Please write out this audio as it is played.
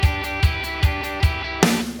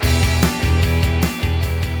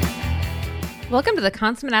Welcome to the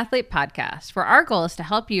Consummate Athlete Podcast, where our goal is to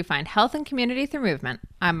help you find health and community through movement.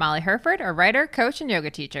 I'm Molly Herford, a writer, coach, and yoga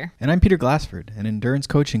teacher. And I'm Peter Glassford, an endurance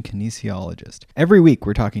coach and kinesiologist. Every week,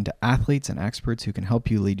 we're talking to athletes and experts who can help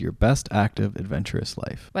you lead your best active, adventurous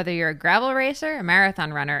life. Whether you're a gravel racer, a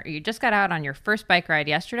marathon runner, or you just got out on your first bike ride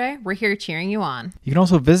yesterday, we're here cheering you on. You can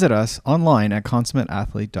also visit us online at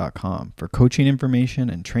consummateathlete.com for coaching information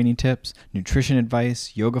and training tips, nutrition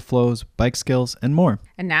advice, yoga flows, bike skills, and more.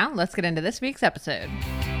 And now, let's get into this week's episode.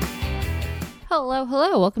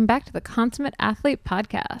 Hello. Welcome back to the Consummate Athlete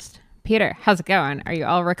Podcast. Peter, how's it going? Are you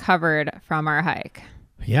all recovered from our hike?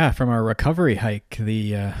 Yeah, from our recovery hike,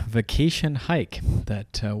 the vacation hike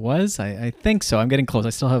that was. I think so. I'm getting close.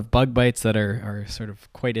 I still have bug bites that are sort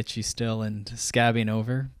of quite itchy still and scabbing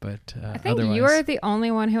over, but I think otherwise... you are the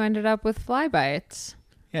only one who ended up with fly bites.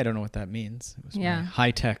 Yeah, I don't know what that means. It was my Yeah.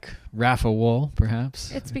 high-tech Rafa wool,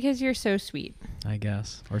 perhaps. It's because you're so sweet. I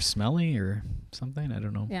guess. Or smelly or something. I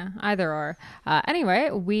don't know. Yeah, either or. Anyway,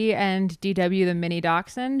 we and DW the Mini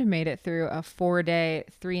Dachshund made it through a 4-day,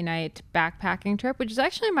 3-night backpacking trip, which is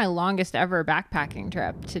actually my longest ever backpacking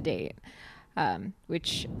trip to date.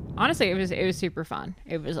 Which honestly, it was super fun.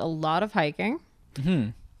 It was a lot of hiking,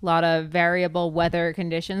 a lot of variable weather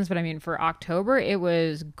conditions, but I mean, for October, it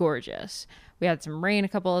was gorgeous. We had some rain a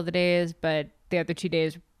couple of the days, but the other 2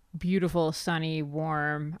 days, beautiful, sunny,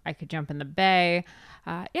 warm. I could jump in the bay.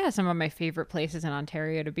 Some of my favorite places in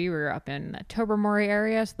Ontario to be. We were up in the Tobermory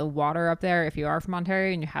area, so the water up there, if you are from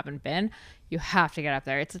Ontario and you haven't been, you have to get up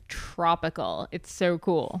there. It's tropical. It's so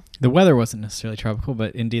cool. The weather wasn't necessarily tropical,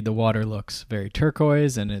 but indeed the water looks very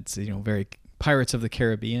turquoise and it's, very Pirates of the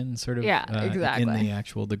Caribbean sort of exactly.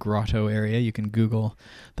 in the grotto area. You can Google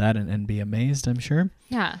that and be amazed, I'm sure.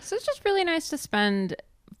 Yeah, so it's just really nice to spend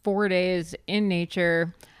 4 days in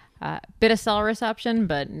nature. Bit of cell reception,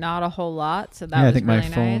 but not a whole lot. So that was I think really my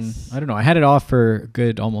phone, nice. I don't know. I had it off for a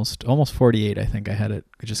good almost 48. I think I had it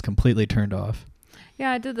just completely turned off.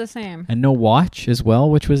 Yeah, I did the same. And no watch as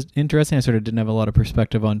well, which was interesting. I sort of didn't have a lot of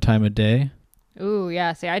perspective on time of day. Ooh,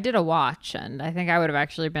 yeah. See, I did a watch, and I think I would have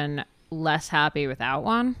actually been less happy without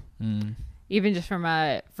one. Even just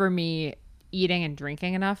for me, eating and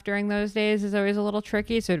drinking enough during those days is always a little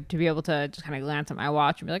tricky. So to be able to just kind of glance at my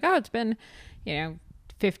watch and be like, oh, it's been,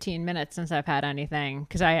 15 minutes since I've had anything,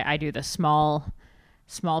 because I do the small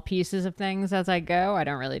pieces of things as I go. I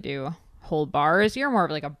don't really do whole bars. You're more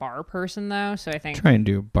of like a bar person though, so I think try and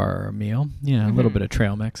do a bar or meal. Yeah, a little bit of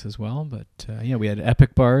trail mix as well. But we had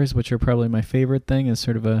epic bars, which are probably my favorite thing. Is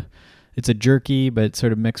sort of it's a jerky, but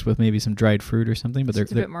sort of mixed with maybe some dried fruit or something. But they're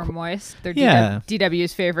a bit more moist. They're yeah.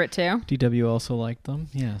 DW's favorite too. DW also liked them.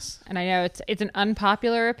 Yes. And I know it's an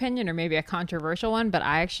unpopular opinion or maybe a controversial one, but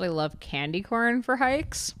I actually love candy corn for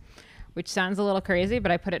hikes, which sounds a little crazy,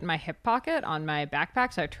 but I put it in my hip pocket on my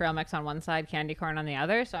backpack. So I trail mix on one side, candy corn on the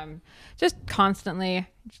other. So I'm just constantly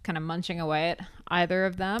just kind of munching away at either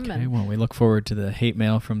of them. Okay, and well, we look forward to the hate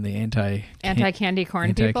mail from the anti-candy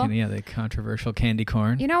corn people. Yeah, the controversial candy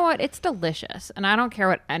corn. You know what? It's delicious, and I don't care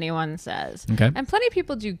what anyone says. Okay. And plenty of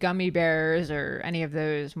people do gummy bears or any of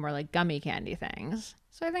those more like gummy candy things.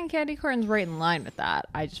 So I think candy corn's right in line with that.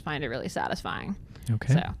 I just find it really satisfying.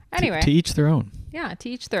 Okay. So anyway. To each their own. Yeah, to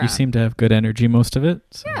each their You own. seem to have good energy most of it.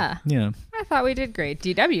 So, Yeah. Yeah. I thought we did great.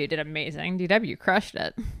 DW did amazing. DW crushed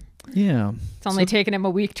it. Yeah. It's only taken him a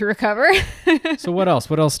week to recover. So what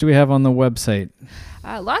else? What else do we have on the website?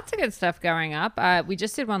 Lots of good stuff going up. We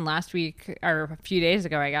just did one last week, or a few days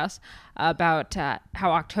ago, I guess, about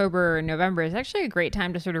how October and November is actually a great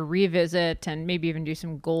time to sort of revisit and maybe even do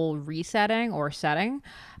some goal resetting or setting.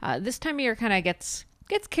 This time of year kind of gets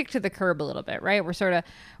kicked to the curb a little bit, right? We're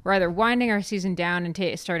either winding our season down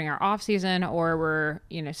and starting our off season, or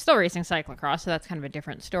we're, still racing cyclocross. So that's kind of a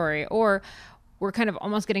different story. Or we're kind of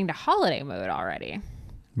almost getting to holiday mode already.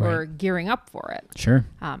 Right. Or gearing up for it. Sure.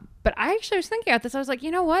 But I actually was thinking about this. I was like, you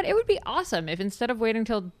know what? It would be awesome if instead of waiting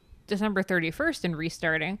till December 31st and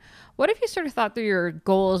restarting, what if you sort of thought through your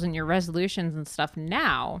goals and your resolutions and stuff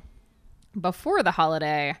now before the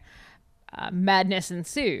holiday madness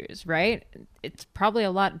ensues, right? It's probably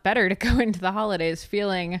a lot better to go into the holidays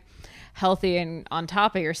feeling healthy and on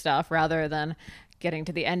top of your stuff rather than getting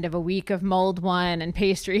to the end of a week of mulled wine and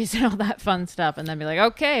pastries and all that fun stuff and then be like,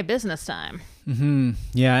 okay, business time. Mm-hmm.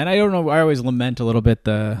 Yeah, and I don't know, I always lament a little bit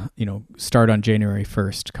the, start on January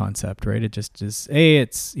 1st concept, right? It just is,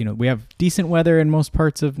 it's, we have decent weather in most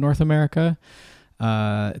parts of North America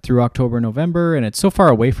through October, November, and it's so far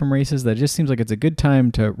away from races that it just seems like it's a good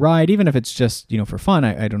time to ride, even if it's just, for fun.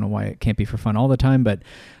 I don't know why it can't be for fun all the time, but,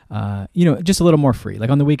 just a little more free.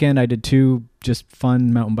 Like on the weekend, I did 2 just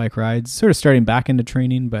fun mountain bike rides, sort of starting back into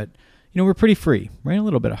training, but, we're pretty free, right? A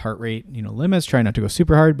little bit of heart rate, limits, try not to go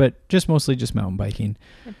super hard, but just mostly just mountain biking.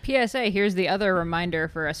 PSA, here's the other reminder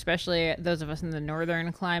for especially those of us in the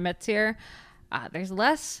northern climates here. There's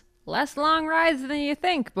less long rides than you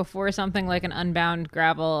think before something like an Unbound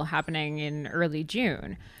gravel happening in early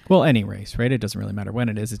June. Well, any race, right? It doesn't really matter when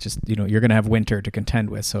it is. It's just, you're going to have winter to contend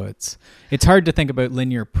with. So it's hard to think about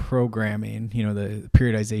linear programming, the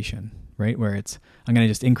periodization, right? Where I'm going to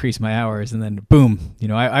just increase my hours and then boom,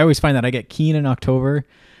 I always find that I get keen in October,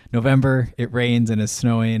 November, it rains and it's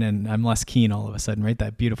snowing and I'm less keen all of a sudden, right?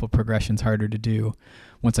 That beautiful progression's harder to do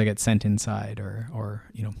once I get sent inside or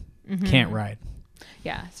can't ride.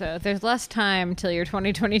 Yeah, so there's less time till your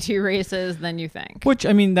 2022 races than you think. Which,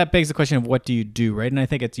 that begs the question of what do you do, right? And I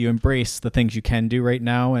think it's you embrace the things you can do right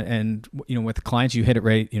now. And with clients, you hit it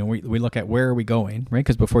right. We look at where are we going, right?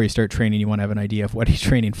 Because before you start training, you want to have an idea of what you're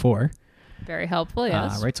training for. Very helpful,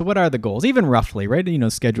 yes. Right, so what are the goals? Even roughly, right?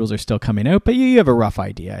 Schedules are still coming out, but you have a rough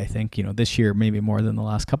idea, I think. This year, maybe more than the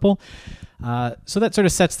last couple. So that sort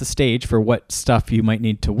of sets the stage for what stuff you might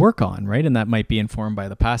need to work on, right? And that might be informed by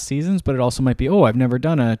the past seasons, but it also might be, I've never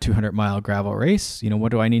done a 200-mile gravel race. What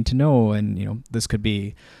do I need to know? And, this could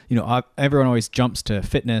be, everyone always jumps to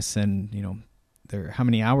fitness and, how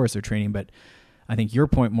many hours they're training, but I think your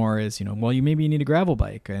point more is, you maybe need a gravel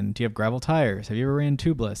bike, and do you have gravel tires? Have you ever ran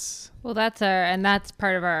tubeless? Well, that's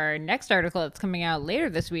part of our next article that's coming out later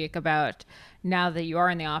this week about now that you are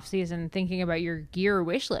in the off season, thinking about your gear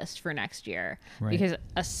wish list for next year, right. Because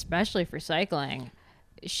especially for cycling,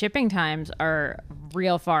 shipping times are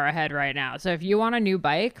real far ahead right now. So if you want a new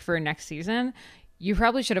bike for next season, you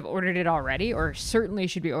probably should have ordered it already, or certainly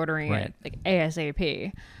should be ordering it like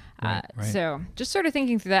ASAP. Right. So just sort of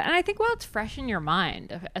thinking through that. And I think while it's fresh in your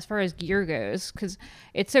mind as far as gear goes, because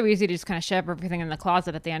it's so easy to just kind of shove everything in the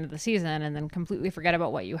closet at the end of the season and then completely forget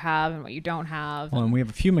about what you have and what you don't have. Well, and we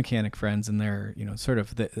have a few mechanic friends, and they're, sort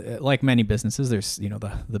of like many businesses, there's,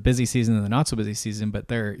 the busy season and the not so busy season, but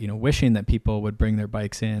they're, wishing that people would bring their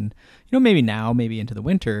bikes in, maybe now, maybe into the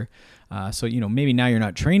winter. So, maybe now you're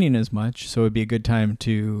not training as much, so it'd be a good time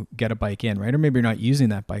to get a bike in, right? Or maybe you're not using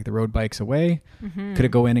that bike. The road bike's away. Mm-hmm. Could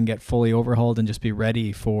it go in and get fully overhauled and just be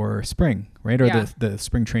ready for spring, right? Or the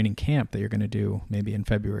spring training camp that you're going to do maybe in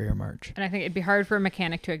February or March. And I think it'd be hard for a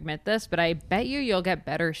mechanic to admit this, but I bet you'll get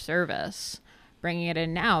better service bringing it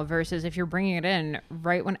in now versus if you're bringing it in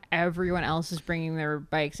right when everyone else is bringing their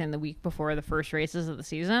bikes in the week before the first races of the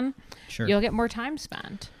season. Sure. You'll get more time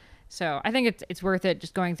spent. So I think it's worth it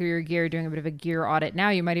just going through your gear, doing a bit of a gear audit. Now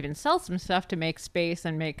you might even sell some stuff to make space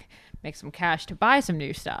and make some cash to buy some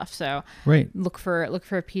new stuff. So look for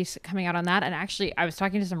a piece coming out on that. And actually, I was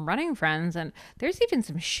talking to some running friends, and there's even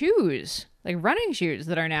some shoes, like running shoes,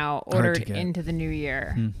 that are now ordered into the new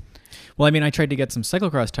year. Mm. Well, I tried to get some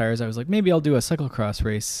cyclocross tires. I was like, maybe I'll do a cyclocross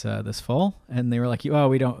race this fall. And they were like,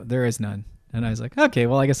 there is none. And I was like, okay,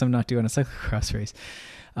 well, I guess I'm not doing a cyclocross race,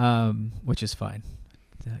 which is fine.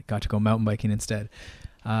 I got to go mountain biking instead.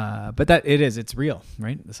 But it's real,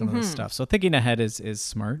 right? Some of this stuff. So thinking ahead is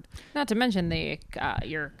smart. Not to mention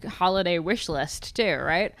your holiday wish list too,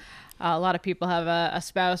 right? A lot of people have a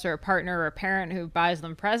spouse or a partner or a parent who buys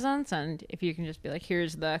them presents, and if you can just be like,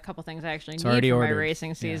 here's the couple things I actually need for my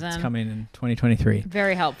racing season. Yeah, it's coming in 2023.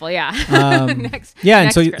 Very helpful, yeah. Next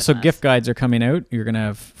so gift guides are coming out. You're going to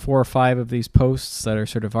have 4 or 5 of these posts that are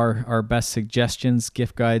sort of our best suggestions,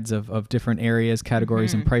 gift guides of different areas,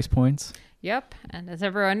 categories, and price points. Yep, and as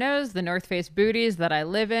everyone knows, the North Face booties that I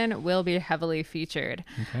live in will be heavily featured.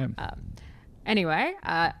 Okay. Anyway,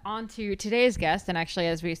 on to today's guest. And actually,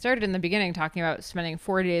 as we started in the beginning talking about spending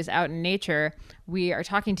 4 days out in nature, we are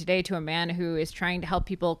talking today to a man who is trying to help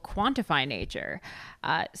people quantify nature.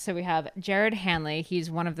 So we have Jared Hanley.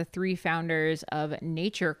 He's one of the 3 founders of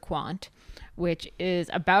Nature Quant, which is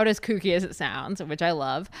about as kooky as it sounds, which I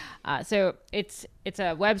love. So it's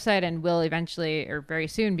a website and will eventually or very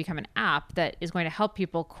soon become an app that is going to help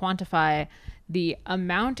people quantify the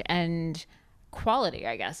amount and quality,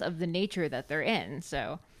 I guess, of the nature that they're in.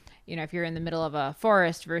 So, if you're in the middle of a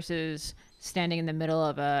forest versus standing in the middle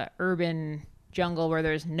of a urban jungle where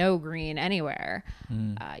there's no green anywhere,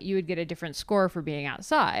 you would get a different score for being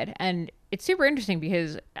outside. And it's super interesting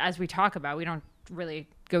because as we talk about, we don't really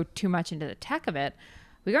go too much into the tech of it.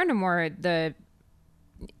 We go into more the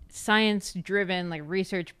science-driven, like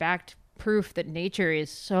research-backed proof that nature is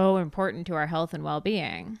so important to our health and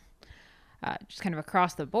well-being, just kind of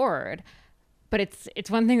across the board. But it's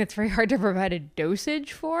one thing that's very hard to provide a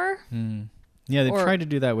dosage for. Yeah, they've tried to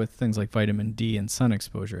do that with things like vitamin D and sun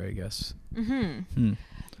exposure, I guess. Mm-hmm.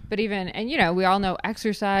 But even, and we all know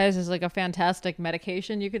exercise is like a fantastic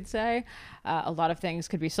medication, you could say. A lot of things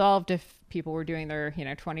could be solved if people were doing their,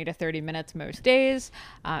 20 to 30 minutes most days.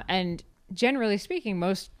 And generally speaking,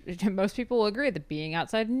 most people will agree that being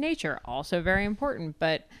outside in nature also very important.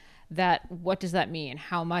 But what does that mean?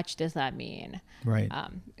 How much does that mean? Right.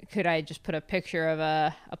 Could I just put a picture of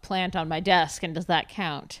a plant on my desk, and does that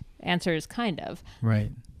count? Answer is kind of.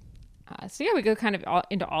 Right. So yeah, we go kind of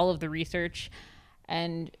into all of the research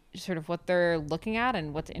and sort of what they're looking at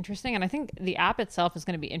and what's interesting. And I think the app itself is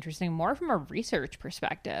going to be interesting more from a research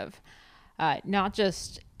perspective, not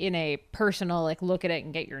just in a personal, like, look at it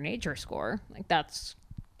and get your nature score. Like, that's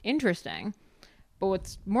interesting. But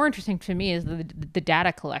what's more interesting to me is the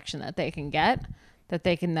data collection that they can get, that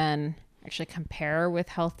they can then actually compare with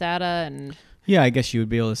health data. And yeah, I guess you would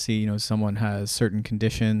be able to see, someone has certain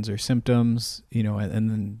conditions or symptoms, and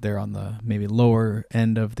then they're on the maybe lower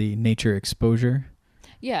end of the nature exposure.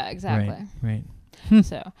 Yeah, exactly. Right.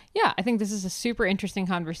 So, yeah, I think this is a super interesting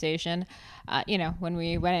conversation. When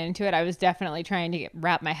we went into it, I was definitely trying to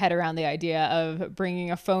wrap my head around the idea of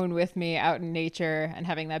bringing a phone with me out in nature and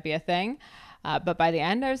having that be a thing. But by the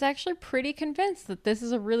end, I was actually pretty convinced that this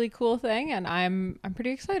is a really cool thing, and I'm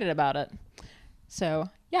pretty excited about it. So,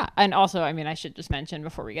 yeah. And also, I should just mention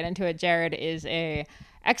before we get into it, Jared is a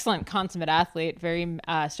excellent consummate athlete.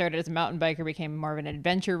 Started as a mountain biker, became more of an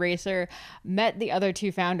adventure racer, met the other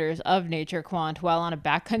two founders of Nature Quant while on a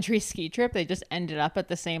backcountry ski trip. They just ended up at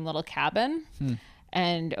the same little cabin.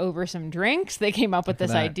 And over some drinks, they came up with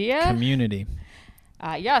this idea. Community.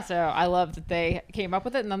 So I love that they came up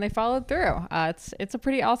with it and then they followed through. It's a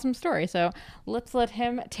pretty awesome story. So let's let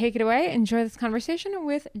him take it away. Enjoy this conversation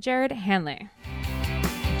with Jared Hanley.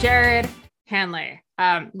 Jared Hanley.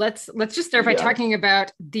 Let's just start by talking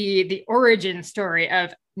about the origin story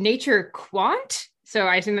of Nature Quant. So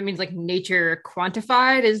I assume that means like nature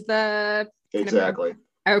quantified is the exactly.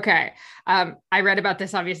 Okay. I read about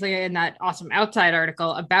this obviously in that awesome Outside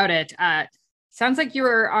article about it. Sounds like you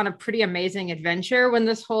were on a pretty amazing adventure when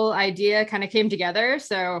this whole idea kind of came together.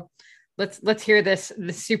 So let's hear the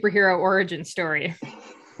superhero origin story.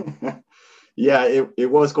 Yeah, it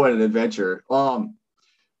was quite an adventure.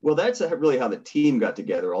 Well, that's really how the team got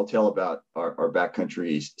together. I'll tell about our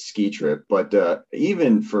backcountry ski trip. But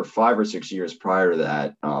even for 5 or 6 years prior to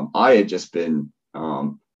that, I had just been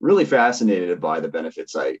really fascinated by the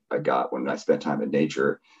benefits I got when I spent time in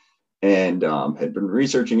nature, and had been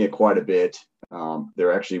researching it quite a bit.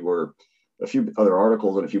 There actually were a few other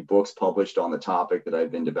articles and a few books published on the topic that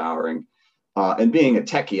I'd been devouring. And being a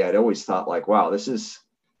techie, I'd always thought like, wow, this is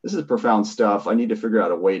profound stuff. I need to figure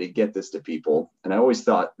out a way to get this to people. And I always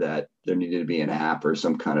thought that there needed to be an app or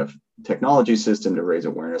some kind of technology system to raise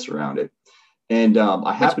awareness around it. And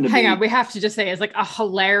I happen to hang on, we have to just say it's like a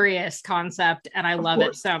hilarious concept, and I love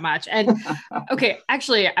it so much. And okay,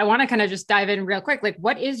 actually, I want to kind of just dive in real quick. Like,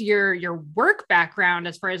 what is your work background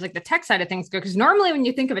as far as like the tech side of things go? Because normally when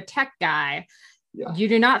you think of a tech guy, you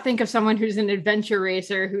do not think of someone who's an adventure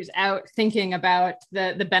racer who's out thinking about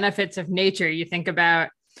the benefits of nature. You think about,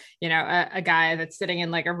 a guy that's sitting in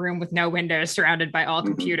like a room with no windows surrounded by all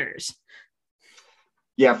computers.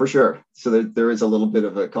 Yeah, for sure. So there is a little bit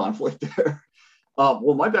of a conflict there.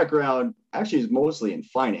 Well, my background actually is mostly in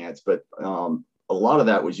finance, but a lot of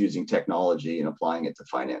that was using technology and applying it to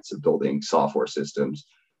finance and building software systems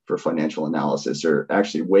for financial analysis. Or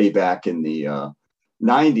actually way back in the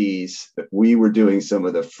 90s, we were doing some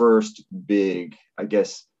of the first big, I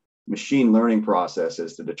guess, machine learning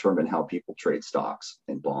processes to determine how people trade stocks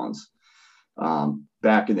and bonds.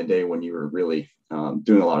 Back in the day when you were really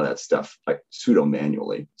doing a lot of that stuff like pseudo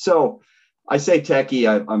manually. So I say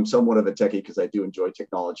techie, I'm somewhat of a techie because I do enjoy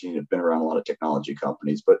technology and have been around a lot of technology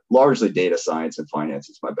companies, but largely data science and finance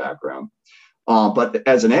is my background. But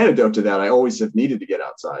as an antidote to that, I always have needed to get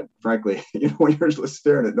outside. Frankly, when you're just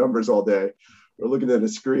staring at numbers all day or looking at a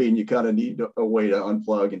screen, you kind of need a way to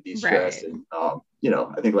unplug and de-stress. Right. And,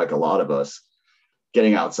 I think like a lot of us,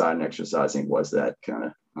 getting outside and exercising was that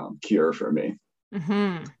kind of cure for me.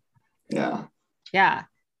 Mm-hmm. Yeah. Yeah.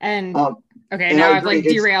 And okay, and now I've like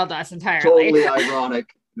derailed us entirely. Totally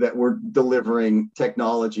ironic that we're delivering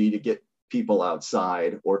technology to get people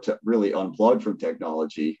outside or to really unplug from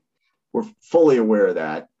technology. We're fully aware of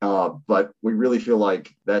that, but we really feel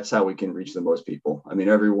like that's how we can reach the most people. I mean,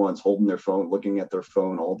 everyone's holding their phone, looking at their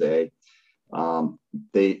phone all day.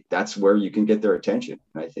 That's where you can get their attention,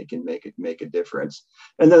 I think, and make a difference.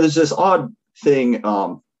 And then there's this odd thing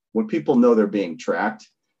when people know they're being tracked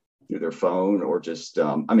through their phone or just,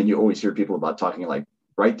 you always hear people about talking like,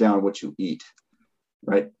 write down what you eat.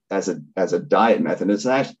 right? As a diet method. It's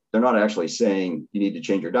not, they're not actually saying you need to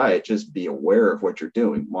change your diet, just be aware of what you're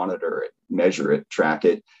doing, monitor it, measure it, track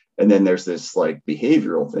it. And then there's this like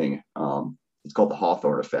behavioral thing. It's called the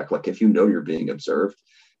Hawthorne effect. Like if you know you're being observed,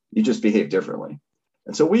 you just behave differently.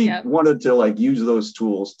 And so we wanted to like use those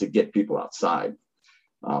tools to get people outside.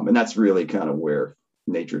 And that's really kind of where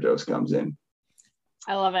Nature Dose comes in.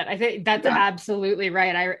 I love it. I think that's absolutely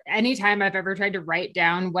right. Anytime I've ever tried to write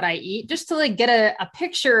down what I eat, just to like get a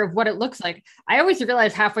picture of what it looks like, I always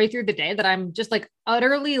realize halfway through the day that I'm just like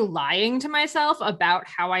utterly lying to myself about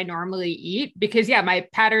how I normally eat, because my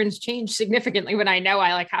patterns change significantly when I know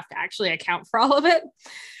I like have to actually account for all of it.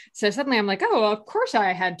 So suddenly I'm like, oh, of course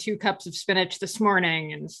I had 2 cups of spinach this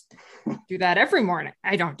morning and do that every morning.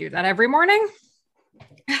 I don't do that every morning.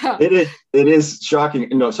 It is shocking.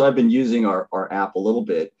 So I've been using our app a little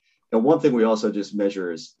bit. And one thing we also just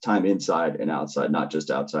measure is time inside and outside, not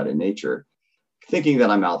just outside in nature, thinking that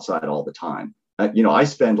I'm outside all the time. I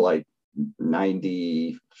spend like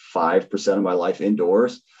 95% of my life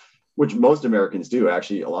indoors, which most Americans do.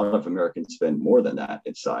 Actually, a lot of Americans spend more than that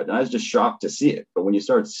inside. And I was just shocked to see it. But when you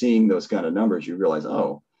start seeing those kind of numbers, you realize,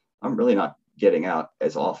 oh, I'm really not getting out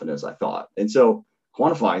as often as I thought. And so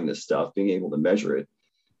quantifying this stuff, being able to measure it,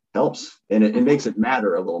 helps. And it makes it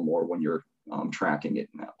matter a little more when you're tracking it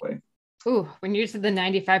in that way. Ooh, when you said the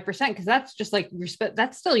 95%, because that's just like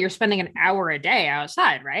that's still you're spending an hour a day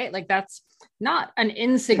outside, right? Like that's not an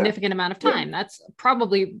insignificant amount of time. That's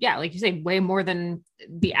probably, like you say, way more than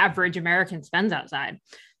the average American spends outside.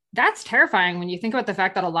 That's terrifying when you think about the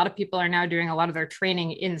fact that a lot of people are now doing a lot of their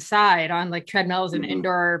training inside on like treadmills and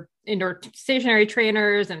indoor stationary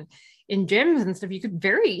trainers and in gyms and stuff. You could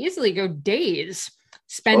very easily go days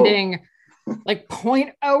spending like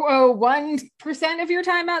 0.001% of your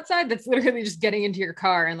time outside. That's literally just getting into your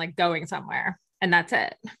car and like going somewhere, and that's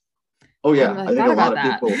it. Oh yeah. I think a lot of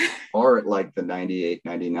people are at like the 98,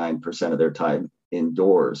 99% of their time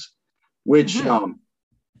indoors, which I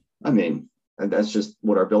mean, and that's just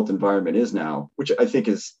what our built environment is now, which I think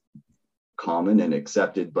is common and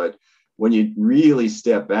accepted. But when you really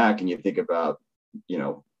step back and you think about,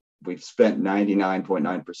 we've spent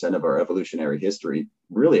 99.9% of our evolutionary history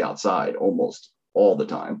really outside almost all the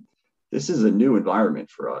time. This is a new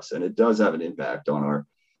environment for us, and it does have an impact on our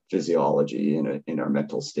physiology and in our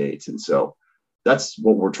mental states. And so that's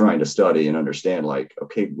what we're trying to study and understand. Like,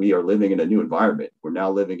 okay, we are living in a new environment. We're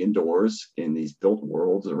now living indoors in these built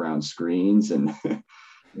worlds around screens. And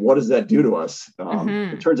what does that do to us?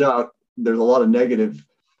 It turns out there's a lot of negative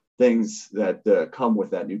things that come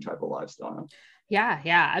with that new type of lifestyle. Yeah,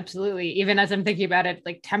 absolutely. Even as I'm thinking about it,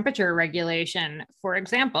 like temperature regulation, for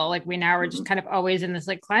example, like we now are just kind of always in this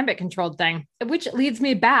like climate controlled thing, which leads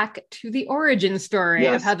me back to the origin story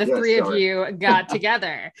of how the three of you got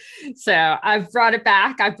together. So I've brought it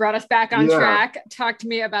back. I've brought us back on track. Talk to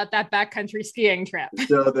me about that backcountry skiing trip.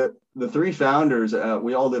 So the 3 founders,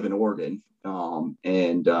 we all live in Oregon.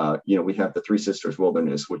 And we have the Three Sisters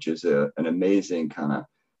Wilderness, which is an amazing kind of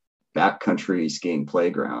backcountry skiing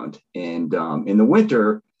playground. And in the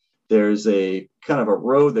winter, there's a kind of a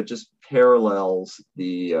road that just parallels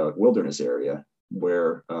the wilderness area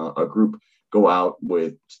where a group go out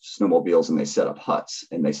with snowmobiles and they set up huts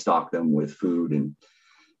and they stock them with food and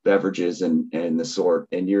beverages and the sort.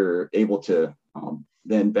 And you're able to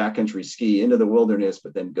then backcountry ski into the wilderness,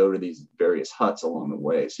 but then go to these various huts along the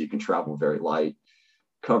way. So you can travel very light,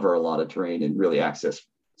 cover a lot of terrain, and really access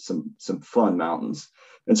some fun mountains.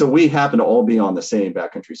 And so we happened to all be on the same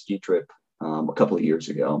backcountry ski trip a couple of years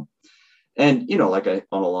ago. And, on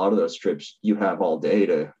a lot of those trips, you have all day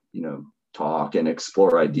to, talk and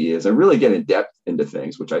explore ideas and really get in depth into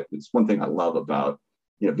things, which it's one thing I love about,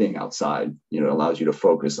 being outside. It allows you to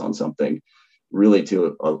focus on something really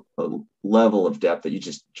to a level of depth that you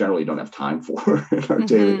just generally don't have time for in our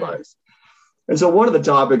daily lives. And so one of the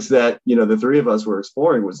topics that, the 3 of us were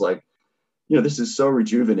exploring was like, this is so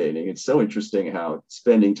rejuvenating. It's so interesting how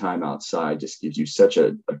spending time outside just gives you such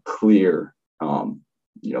a clear,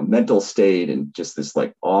 mental state and just this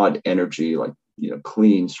like odd energy, like,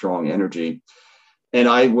 clean, strong energy. And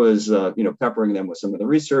I was, peppering them with some of the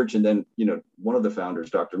research. And then, one of the founders,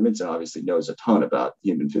 Dr. Minson, obviously knows a ton about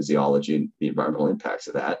human physiology and the environmental impacts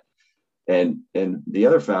of that. And the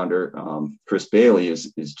other founder, Chris Bailey,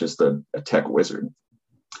 is just a tech wizard.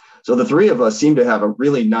 So the 3 of us seem to have a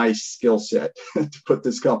really nice skill set to put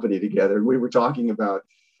this company together. We were talking about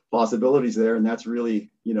possibilities there, and that's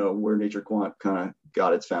really, where Nature Quant kind of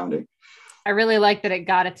got its founding. I really like that it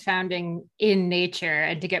got its founding in nature,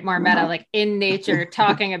 and to get more meta, like in nature,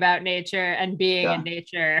 talking about nature and being in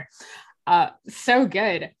nature. So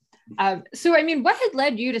good. So, I mean, what had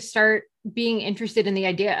led you to start being interested in the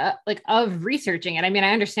idea of researching it? I mean,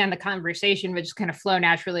 I understand the conversation would just kind of flow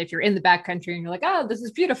naturally if you're in the backcountry and you're like, oh, this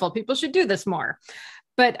is beautiful, people should do this more.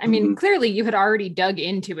 But I mean, clearly you had already dug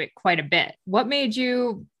into it quite a bit. What made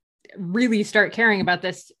you really start caring about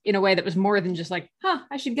this in a way that was more than just like,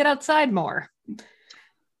 I should get outside more?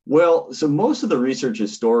 Well, so most of the research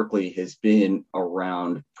historically has been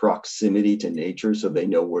around proximity to nature. So they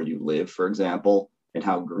know where you live, for example, and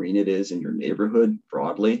how green it is in your neighborhood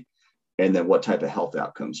broadly, and then what type of health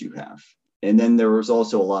outcomes you have. And then there was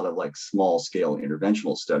also a lot of like small scale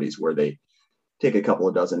interventional studies where they take a couple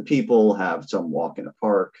of dozen people, have some walk in a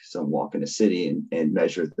park, some walk in a city, and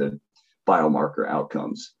measure the biomarker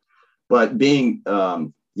outcomes. But being,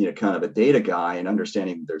 kind of a data guy and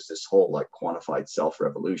understanding there's this whole like quantified self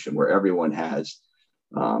revolution where everyone has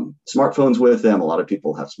smartphones with them. A lot of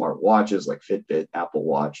people have smart watches like Fitbit, Apple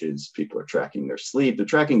Watches. People are tracking their sleep. They're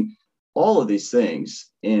tracking all of these things.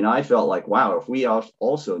 And I felt like, wow, if we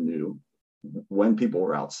also knew when people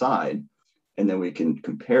were outside, and then we can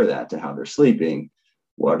compare that to how they're sleeping,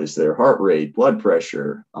 what is their heart rate, blood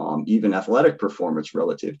pressure, even athletic performance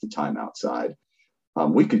relative to time outside,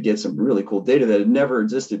 we could get some really cool data that had never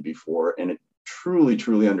existed before, and it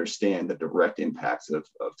truly understand the direct impacts of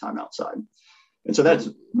time outside. And so that's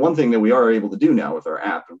one thing that we are able to do now with our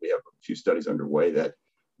app, and we have a few studies underway that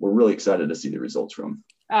we're really excited to see the results from.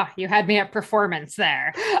 Oh, you had me at performance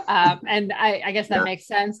there. And I guess that makes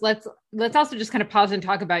sense. Let's also just kind of pause and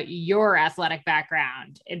talk about your athletic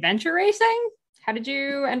background. Adventure racing? How did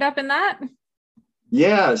you end up in that?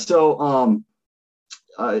 Yeah, so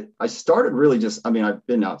I started really just, I've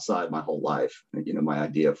been outside my whole life. My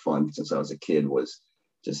idea of fun since I was a kid was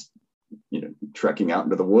just, trekking out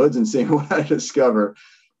into the woods and seeing what I discover.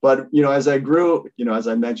 But, as I grew, as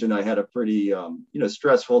I mentioned, I had a pretty,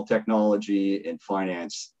 stressful technology and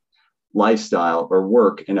finance lifestyle or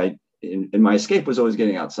work. And my escape was always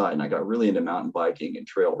getting outside. And I got really into mountain biking and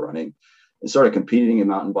trail running and started competing in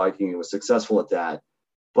mountain biking and was successful at that.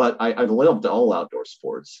 But I loved all outdoor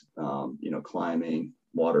sports, climbing,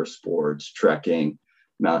 water sports, trekking,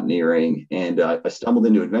 mountaineering. And I stumbled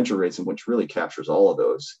into adventure racing, which really captures all of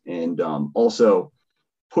those. And also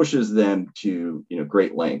pushes them to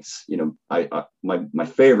great lengths. My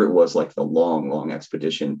favorite was like the long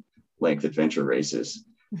expedition length adventure races.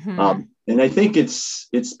 Mm-hmm. And I think it's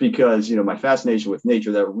because my fascination with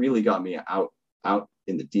nature that really got me out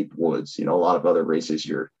in the deep woods. A lot of other races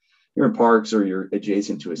you're in parks or you're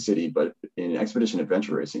adjacent to a city, but in expedition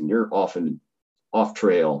adventure racing you're often off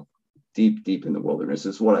trail, deep in the wilderness.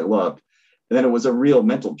 Is what I loved. And then it was a real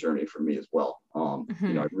mental journey for me as well.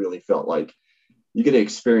 Mm-hmm. I really felt like you get to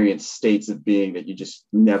experience states of being that you just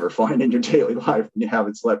never find in your daily life. You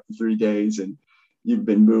haven't slept for 3 days and you've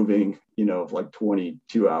been moving, like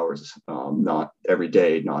 22 hours, not every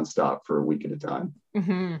day, nonstop for a week at a time.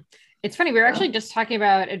 Mm-hmm. It's funny. We were actually just talking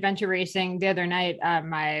about adventure racing the other night.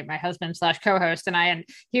 My husband / co-host and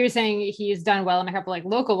he was saying he's done well in a couple like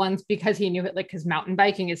local ones because he knew it, like, because mountain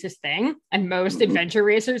biking is his thing, and most mm-hmm. adventure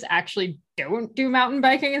racers actually don't do mountain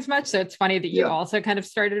biking as much. So it's funny that you also kind of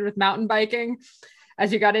started with mountain biking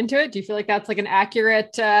as you got into it. Do you feel like that's like an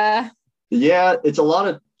accurate? Yeah, it's a lot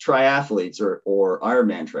of triathletes or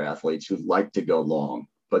Ironman triathletes who like to go long,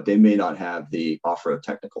 but they may not have the off-road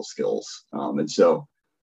technical skills, and so.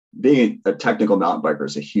 Being a technical mountain biker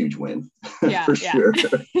is a huge win for sure.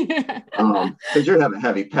 Because you're having a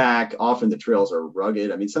heavy pack. Often the trails are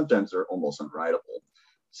rugged. Sometimes they're almost unrideable.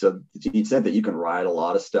 So to the extent that you can ride a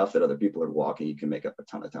lot of stuff that other people are walking, you can make up a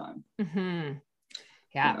ton of time. Mm-hmm.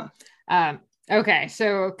 Yeah. Okay.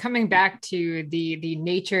 So coming back to the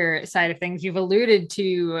nature side of things, you've alluded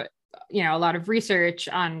to, a lot of research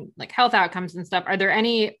on like health outcomes and stuff. Are there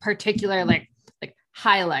any particular like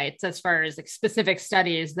highlights as far as like specific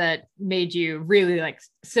studies that made you really like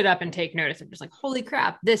sit up and take notice of just like, holy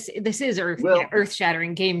crap, this is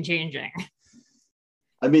earth-shattering, game-changing?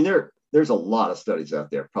 There's a lot of studies out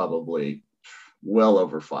there, probably well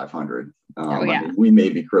over 500. We may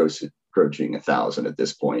be approaching 1,000 at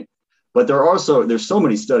this point, but there's so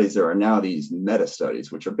many studies. There are now these meta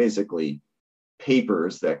studies, which are basically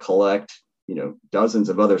papers that collect dozens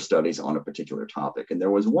of other studies on a particular topic. And there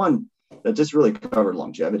was one that just really covered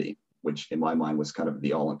longevity, which in my mind was kind of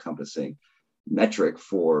the all-encompassing metric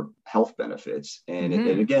for health benefits. And, mm-hmm.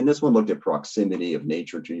 and again, this one looked at proximity of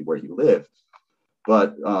nature to where you live,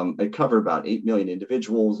 but it covered about 8 million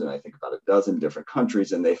individuals and I think about a dozen different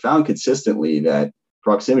countries. And they found consistently that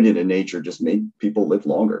proximity to nature just made people live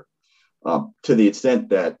longer, to the extent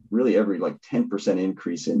that really every like 10%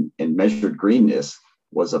 increase in measured greenness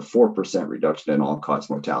was a 4% reduction in all-cause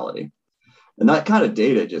mortality. And that kind of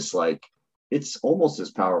data just like it's almost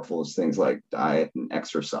as powerful as things like diet and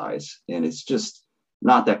exercise. And it's just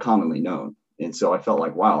not that commonly known. And so I felt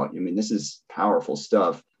like, wow, I mean, this is powerful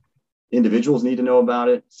stuff. Individuals need to know about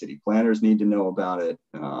it. City planners need to know about it.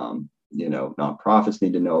 Nonprofits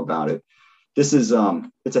need to know about it. This is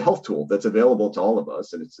it's a health tool that's available to all of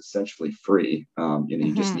us, and it's essentially free.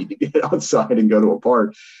 You just need to get outside and go to a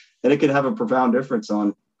park, and it can have a profound difference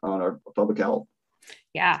on our public health.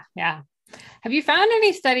 Yeah. Have you found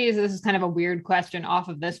any studies? This is kind of a weird question off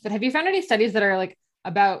of this, but have you found any studies that are like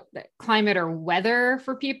about climate or weather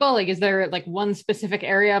for people? Like, is there like one specific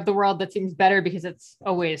area of the world that seems better because it's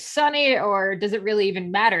always sunny, or does it really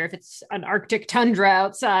even matter if it's an Arctic tundra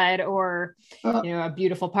outside or, a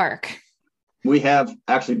beautiful park? We have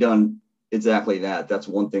actually done exactly that. That's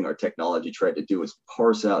one thing our technology tried to do, is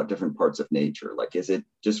parse out different parts of nature. Like, is it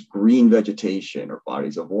just green vegetation or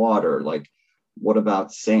bodies of water? Like, what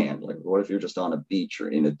about sand? Like, what if you're just on a beach or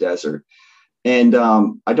in a desert? And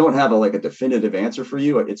I don't have a definitive answer for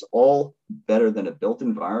you. It's all better than a built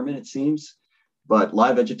environment, it seems, but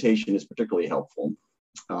live vegetation is particularly helpful.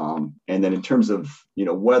 And then in terms of,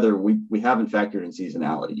 weather, we haven't factored in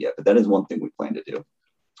seasonality yet, but that is one thing we plan to do.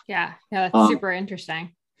 Yeah, that's super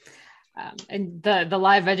interesting. And the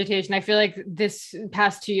live vegetation, I feel like this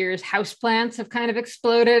past 2 years, houseplants have kind of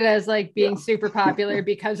exploded as like being super popular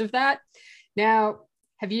because of that. Now,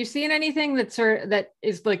 have you seen anything that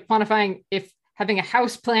is like quantifying if having a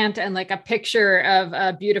house plant and like a picture of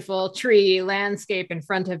a beautiful tree landscape in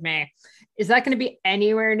front of me, is that going to be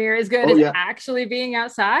anywhere near as good as actually being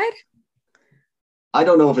outside? I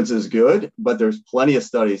don't know if it's as good, but there's plenty of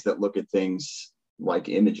studies that look at things like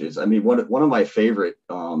images. I mean, one of my favorite,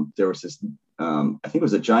 there was this, I think it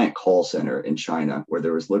was a giant call center in China where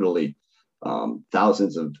there was literally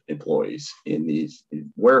thousands of employees in these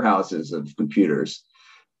warehouses of computers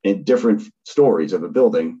in different stories of a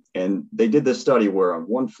building. And they did this study where on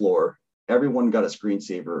one floor, everyone got a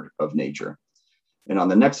screensaver of nature. And on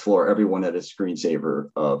the next floor, everyone had a screensaver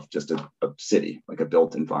of just a city, like a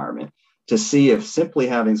built environment, to see if simply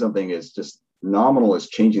having something as just nominal as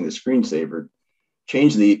changing the screensaver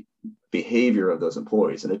changed the behavior of those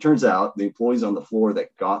employees. And it turns out the employees on the floor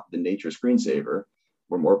that got the nature screensaver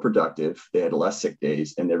were more productive, they had less sick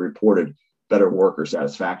days, and they reported better worker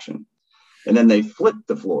satisfaction. And then they flipped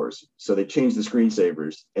the floors. So they changed the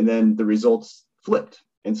screensavers, and then the results flipped.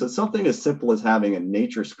 And so something as simple as having a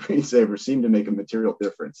nature screensaver seemed to make a material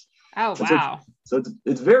difference. Oh, wow. So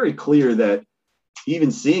it's very clear that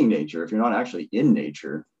even seeing nature, if you're not actually in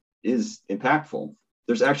nature, is impactful.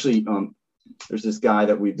 There's actually, there's this guy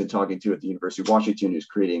that we've been talking to at the University of Washington who's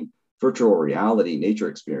creating virtual reality nature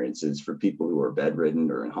experiences for people who are bedridden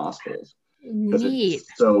or in hospitals. Neat.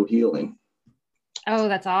 It's so healing. Oh,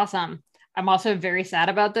 that's awesome. I'm also very sad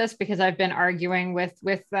about this because I've been arguing with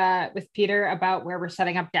Peter about where we're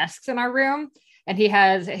setting up desks in our room, and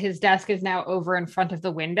his desk is now over in front of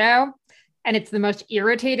the window, and it's the most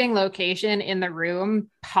irritating location in the room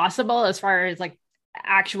possible as far as like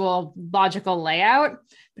actual logical layout.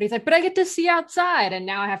 But he's like, but I get to see outside, and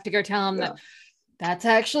now I have to go tell him that's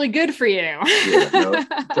actually good for you. Yeah, no,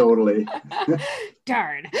 totally.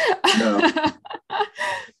 Darn. No.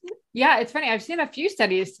 Yeah, it's funny. I've seen a few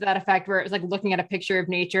studies to that effect where it was like looking at a picture of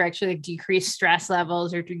nature actually like decrease stress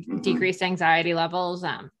levels or decrease anxiety levels.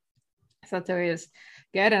 So that's always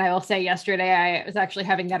good. And I will say yesterday, I was actually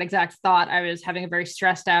having that exact thought. I was having a very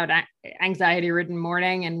stressed out, anxiety ridden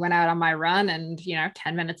morning and went out on my run. And,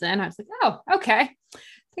 10 minutes in, I was like, oh, okay.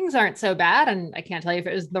 Things aren't so bad. And I can't tell you if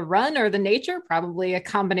it was the run or the nature, probably a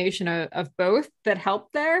combination of both that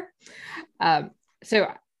helped there. So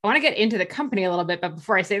I want to get into the company a little bit, but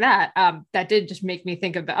before I say that, that did just make me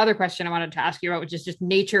think of the other question I wanted to ask you about, which is just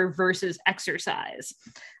nature versus exercise.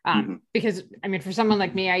 Because, I mean, for someone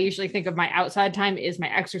like me, I usually think of my outside time is my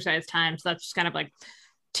exercise time. So that's just kind of like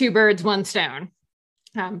two birds, one stone.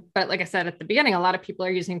 But like I said at the beginning, a lot of people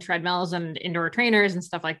are using treadmills and indoor trainers and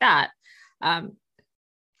stuff like that.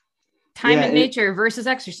 Time in nature versus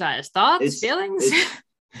exercise. Thoughts, feelings?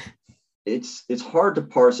 It's hard to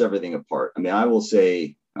parse everything apart. I mean, I will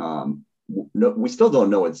say, we still don't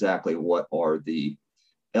know exactly what are the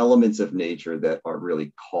elements of nature that are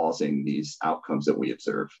really causing these outcomes that we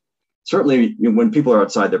observe. Certainly, when people are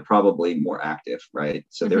outside, they're probably more active, right?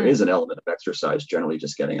 So there is an element of exercise, generally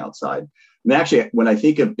just getting outside. I mean, actually, when I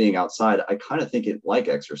think of being outside, I kind of think it like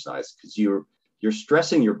exercise because you're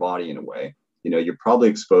stressing your body in a way. You're probably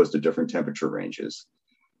exposed to different temperature ranges.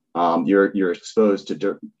 You're exposed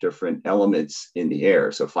to different elements in the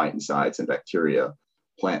air, so phytoncides and bacteria,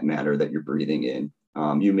 plant matter that you're breathing in.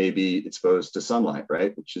 You may be exposed to sunlight,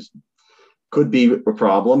 right? Which is could be a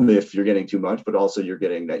problem if you're getting too much, but also you're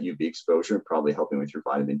getting that UV exposure and probably helping with your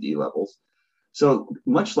vitamin D levels. So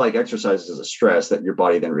much like exercise is a stress that your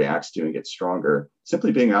body then reacts to and gets stronger,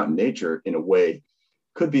 simply being out in nature in a way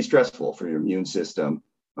could be stressful for your immune system,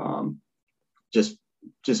 just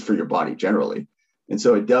for your body generally. And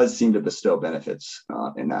so it does seem to bestow benefits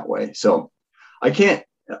in that way. So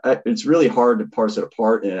it's really hard to parse it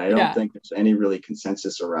apart. And I don't think there's any really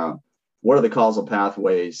consensus around what are the causal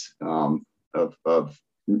pathways of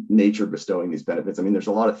nature bestowing these benefits. I mean, there's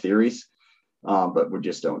a lot of theories, but we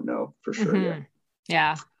just don't know for sure yet.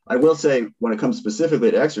 Yeah. I will say when it comes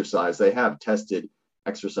specifically to exercise, they have tested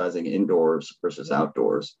exercising indoors versus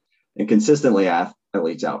outdoors, and consistently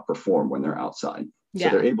athletes outperform when they're outside. So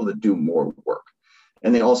they're able to do more work.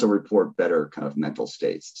 And they also report better kind of mental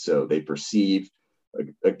states. So they perceive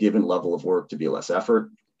a given level of work to be less effort.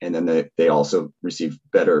 And then they also receive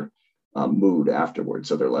better mood afterwards.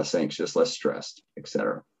 So they're less anxious, less stressed, et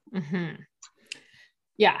cetera.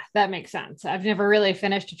 Yeah, that makes sense. I've never really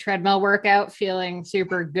finished a treadmill workout feeling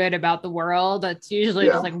super good about the world. It's usually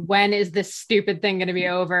just like, when is this stupid thing going to be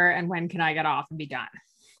over? And when can I get off and be done?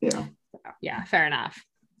 Yeah. So, yeah, fair enough.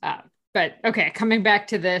 But okay, coming back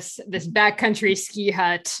to this backcountry ski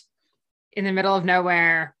hut in the middle of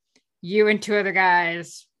nowhere, you and two other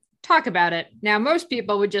guys talk about it. Now, most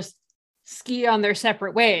people would just ski on their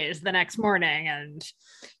separate ways the next morning and,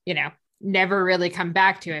 never really come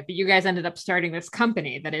back to it. But you guys ended up starting this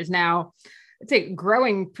company that is now, I'd say,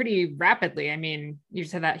 growing pretty rapidly. I mean, you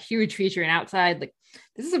just had that huge feature and outside, like,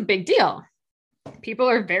 this is a big deal. People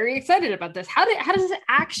are very excited about this. How does this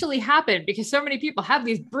actually happen? Because so many people have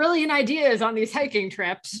these brilliant ideas on these hiking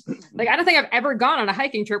trips. Like, I don't think I've ever gone on a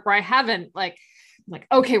hiking trip where I haven't like,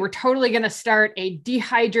 okay, we're totally going to start a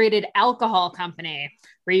dehydrated alcohol company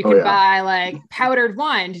where you can buy like powdered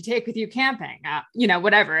wine to take with you camping,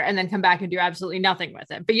 whatever, and then come back and do absolutely nothing with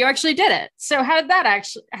it. But you actually did it. So how did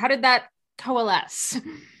that coalesce?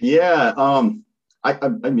 Yeah. I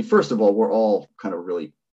mean, first of all, we're all kind of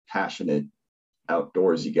really passionate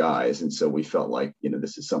outdoorsy guys. And so we felt like,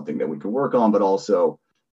 this is something that we could work on, but also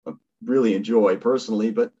really enjoy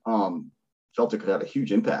personally, but felt it could have a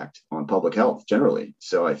huge impact on public health generally.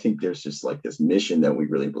 So I think there's just like this mission that we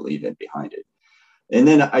really believe in behind it. And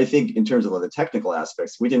then I think in terms of the technical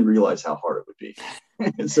aspects, we didn't realize how hard it would be.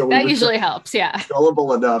 And so that usually helps. Yeah.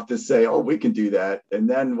 Gullible enough to say, oh, we can do that. And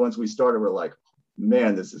then once we started, we're like,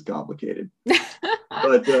 man, this is complicated.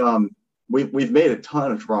 But we've made a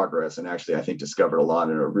ton of progress and actually, I think, discovered a lot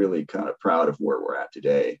and are really kind of proud of where we're at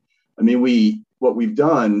today. I mean, what we've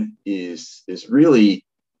done is really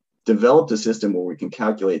developed a system where we can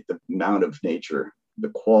calculate the amount of nature, the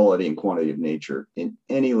quality and quantity of nature in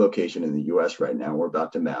any location in the US right now. We're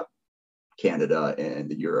about to map Canada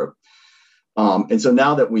and Europe. And so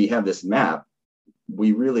now that we have this map,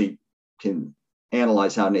 we really can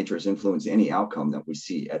analyze how nature has influenced any outcome that we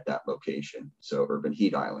see at that location. So urban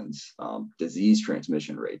heat islands, disease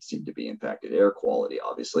transmission rates seem to be impacted, air quality,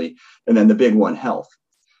 obviously, and then the big one, health.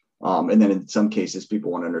 And then in some cases,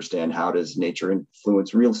 people want to understand, how does nature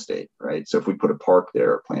influence real estate, right? So if we put a park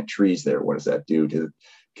there, or plant trees there, what does that do to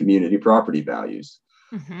community property values?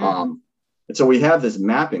 And so we have this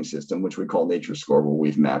mapping system, which we call Nature Score, where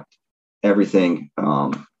we've mapped everything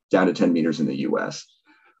down to 10 meters in the US,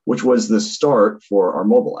 which was the start for our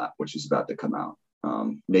mobile app, which is about to come out,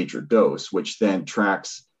 Nature Dose, which then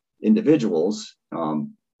tracks individuals.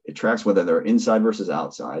 It tracks whether they're inside versus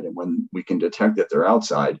outside. And when we can detect that they're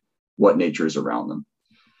outside, what nature is around them.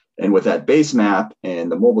 And with that base map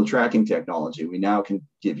and the mobile tracking technology, we now can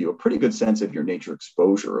give you a pretty good sense of your nature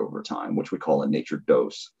exposure over time, which we call a nature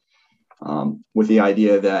dose, with the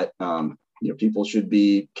idea that people should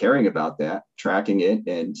be caring about that, tracking it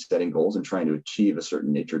and setting goals and trying to achieve a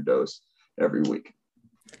certain nature dose every week.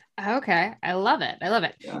 Okay. I love it.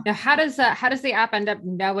 Yeah. Now, how does the app end up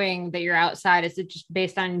knowing that you're outside? Is it just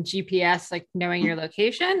based on GPS, like knowing your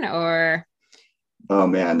location, or? Oh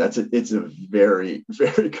man, it's a very,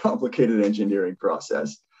 very complicated engineering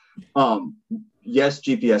process. Yes,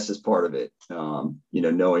 GPS is part of it.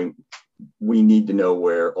 Knowing, we need to know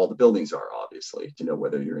where all the buildings are, obviously, to know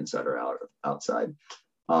whether you're inside or outside.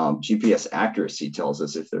 GPS accuracy tells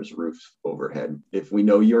us if there's roof overhead. If we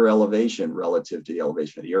know your elevation relative to the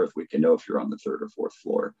elevation of the earth, we can know if you're on the third or fourth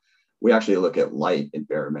floor. We actually look at light and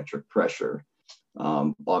barometric pressure.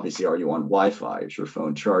 Obviously, are you on Wi-Fi? Is your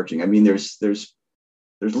phone charging? I mean, there's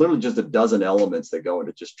literally just a dozen elements that go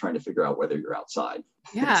into just trying to figure out whether you're outside.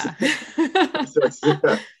 Yeah. So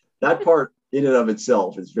that part in and of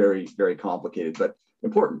itself is very, very complicated, but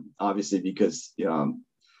important, obviously, because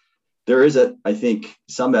there is I think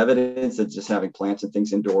some evidence that just having plants and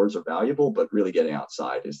things indoors are valuable, but really getting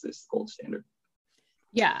outside is this gold standard.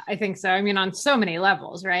 Yeah, I think so. I mean, on so many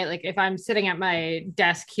levels, right? Like if I'm sitting at my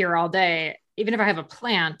desk here all day, even if I have a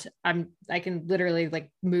plant, I can literally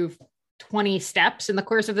like move 20 steps in the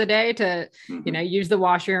course of the day to, use the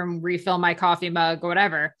washroom, refill my coffee mug or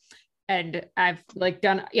whatever. And I've like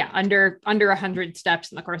done, under 100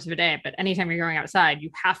 steps in the course of a day. But anytime you're going outside,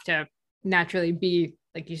 you have to naturally be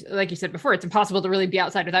like you said before, it's impossible to really be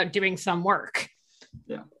outside without doing some work.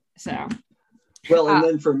 Yeah. So, well, and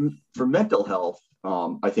then for mental health,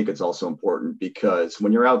 I think it's also important because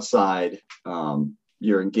when you're outside,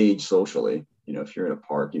 you're engaged socially. If you're in a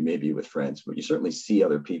park, you may be with friends, but you certainly see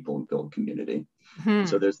other people and build community.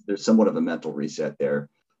 So there's somewhat of a mental reset there.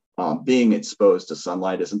 Being exposed to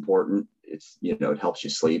sunlight is important. It's, it helps you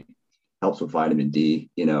sleep, helps with vitamin D,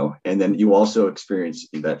 and then you also experience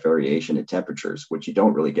that variation in temperatures, which you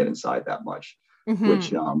don't really get inside that much,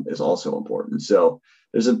 which is also important. So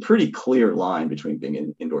there's a pretty clear line between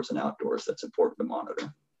being indoors and outdoors that's important to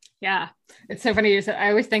monitor. Yeah. It's so funny. I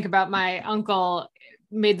always think about my uncle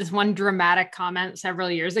made this one dramatic comment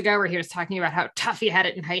several years ago where he was talking about how tough he had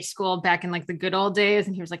it in high school back in like the good old days.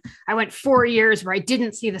 And he was like, I went 4 years where I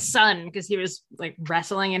didn't see the sun because he was like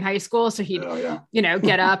wrestling in high school. So he'd,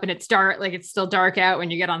 get up and it's dark, like it's still dark out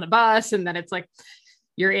when you get on the bus. And then it's like,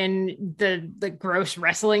 you're in the gross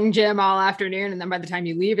wrestling gym all afternoon. And then by the time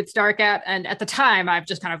you leave, it's dark out. And at the time I've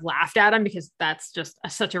just kind of laughed at him because that's just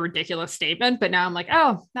such a ridiculous statement. But now I'm like,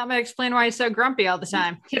 oh, that might explain why he's so grumpy all the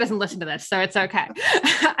time. He doesn't listen to this, so it's okay.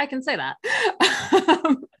 I can say that.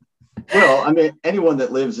 Well, I mean, anyone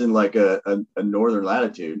that lives in like a northern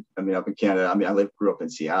latitude, I mean, up in Canada, I mean, grew up in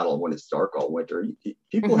Seattle when it's dark all winter.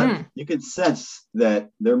 People you can sense that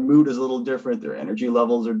their mood is a little different. Their energy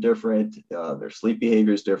levels are different. Their sleep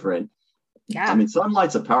behavior is different. Yeah. I mean,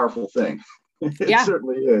 sunlight's a powerful thing. It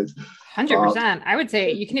certainly is. 100%. I would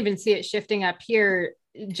say you can even see it shifting up here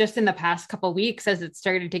just in the past couple of weeks as it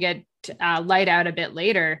started to get light out a bit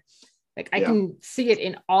later. Like I can see it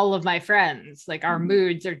in all of my friends. Like our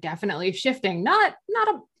moods are definitely shifting. Not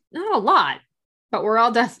a lot, but we're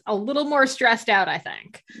all just a little more stressed out, I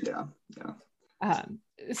think. Yeah.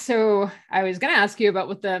 So I was going to ask you about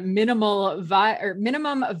what the minimum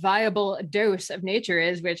viable dose of nature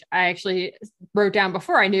is, which I actually wrote down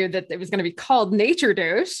before I knew that it was going to be called nature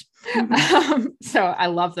dose. So I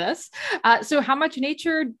love this. So how much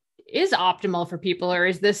nature is optimal for people, or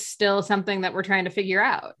is this still something that we're trying to figure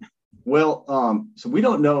out? Well, so we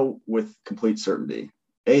don't know with complete certainty,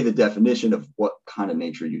 the definition of what kind of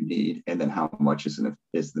nature you need, and then how much is the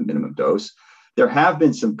minimum dose. There have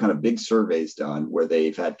been some kind of big surveys done where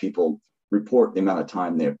they've had people report the amount of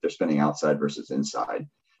time they're spending outside versus inside.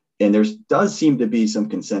 And there does seem to be some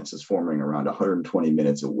consensus forming around 120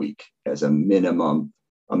 minutes a week as a minimum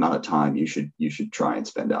amount of time you should try and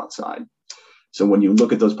spend outside. So when you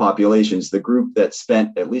look at those populations, the group that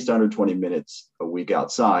spent at least 120 minutes a week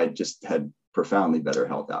outside just had profoundly better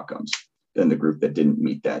health outcomes than the group that didn't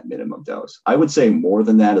meet that minimum dose. I would say more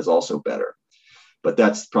than that is also better, but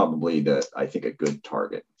that's probably I think a good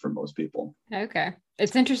target for most people. Okay.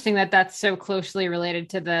 It's interesting that that's so closely related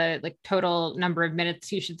to the like total number of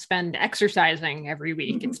minutes you should spend exercising every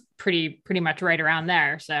week. It's pretty much right around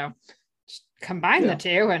there. So just combine the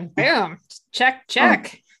two and boom, check.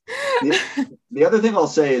 The other thing I'll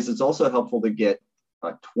say is it's also helpful to get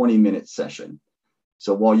a 20-minute session.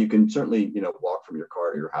 So while you can certainly, walk from your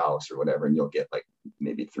car to your house or whatever, and you'll get like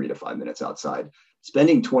maybe 3 to 5 minutes outside,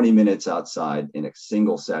 spending 20 minutes outside in a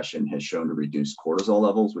single session has shown to reduce cortisol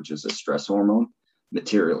levels, which is a stress hormone,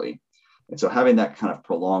 materially. And so having that kind of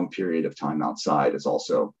prolonged period of time outside is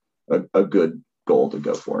also a good goal to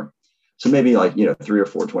go for. So maybe like, 3 or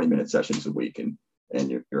 4 20-minute sessions a week and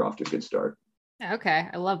you're off to a good start. Okay.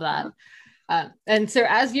 I love that. And so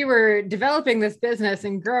as you were developing this business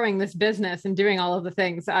and growing this business and doing all of the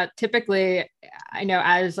things, typically, I know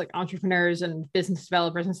as like entrepreneurs and business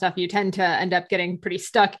developers and stuff, you tend to end up getting pretty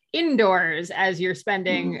stuck indoors as you're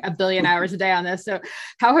spending a billion hours a day on this. So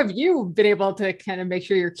how have you been able to kind of make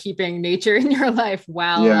sure you're keeping nature in your life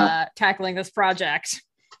while tackling this project?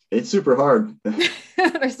 It's super hard.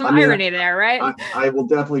 There's some irony there, right? I will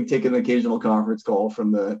definitely take an occasional conference call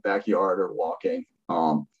from the backyard or walking.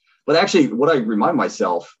 But actually, what I remind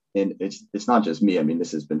myself, and it's not just me, I mean,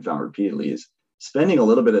 this has been found repeatedly, is spending a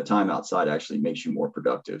little bit of time outside actually makes you more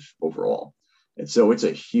productive overall. And so it's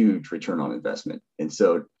a huge return on investment. And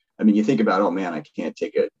so, I mean, you think about, oh man, I can't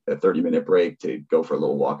take a 30-minute break to go for a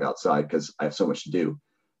little walk outside because I have so much to do.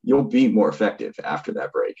 You'll be more effective after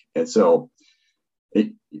that break. And so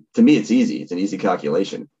to me, it's easy. It's an easy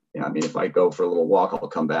calculation. I mean, if I go for a little walk, I'll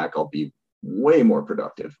come back, I'll be way more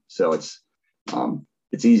productive. So it's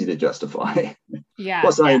easy to justify. Yeah.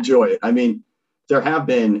 Plus, I enjoy it. I mean, there have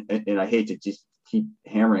been, and I hate to just keep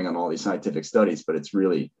hammering on all these scientific studies, but it's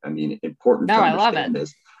really, I mean, important to understand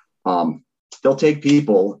this. They'll take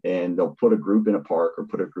people and they'll put a group in a park or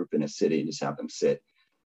put a group in a city and just have them sit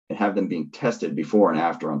and have them being tested before and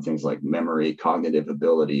after on things like memory, cognitive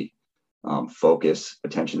ability, focus,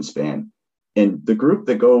 attention span. And the group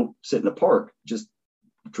that go sit in a park just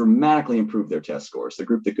dramatically improve their test scores. The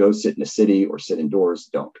group that goes sit in a city or sit indoors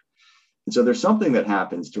don't. And so there's something that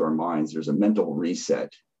happens to our minds. There's a mental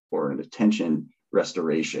reset or an attention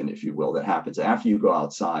restoration, if you will, that happens after you go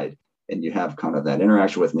outside and you have kind of that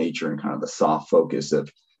interaction with nature and kind of the soft focus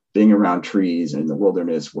of being around trees and in the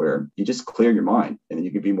wilderness, where you just clear your mind and then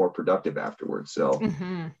you can be more productive afterwards. So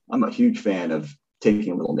I'm a huge fan of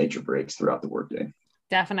taking little nature breaks throughout the workday.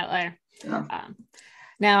 Definitely. Yeah.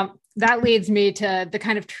 Now that leads me to the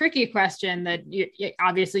kind of tricky question that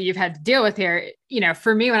obviously you've had to deal with here.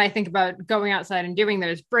 For me, when I think about going outside and doing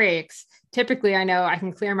those breaks, typically I know I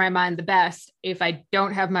can clear my mind the best if I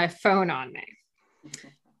don't have my phone on me.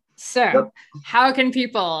 So how can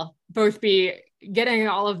people both be getting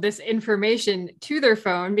all of this information to their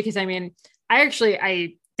phone? Because I mean, I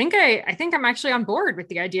think I'm actually on board with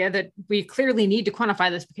the idea that we clearly need to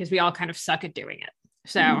quantify this because we all kind of suck at doing it.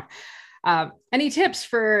 So any tips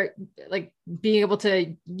for like being able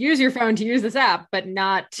to use your phone to use this app, but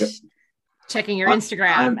not checking your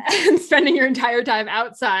Instagram and spending your entire time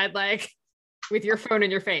outside, like with your phone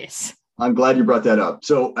in your face? I'm glad you brought that up.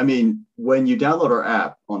 So, I mean, when you download our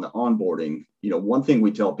app on the onboarding, one thing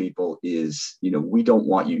we tell people is, we don't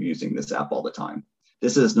want you using this app all the time.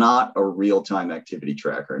 This is not a real-time activity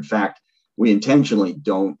tracker. In fact, we intentionally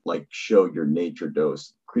don't show your nature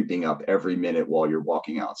dose creeping up every minute while you're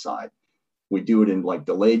walking outside. We do it in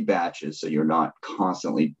delayed batches, so you're not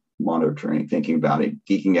constantly monitoring, thinking about it,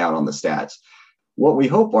 geeking out on the stats. What we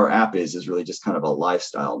hope our app is really just kind of a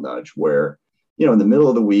lifestyle nudge where, in the middle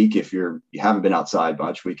of the week, if you haven't been outside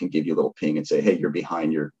much, we can give you a little ping and say, hey, you're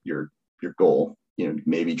behind your goal,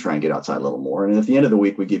 maybe try and get outside a little more. And at the end of the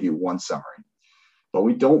week, we give you one summary, but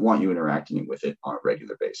we don't want you interacting with it on a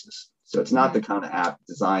regular basis. So it's not the kind of app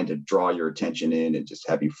designed to draw your attention in and just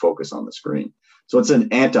have you focus on the screen. So it's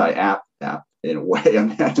an anti-app app in a way. I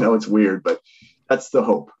mean, I know it's weird, but that's the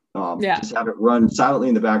hope. Just have it run silently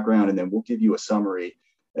in the background, and then we'll give you a summary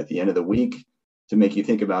at the end of the week to make you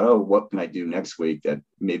think about, what can I do next week that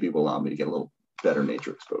maybe will allow me to get a little better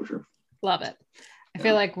nature exposure. Love it. I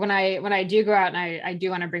feel like when I do go out and I do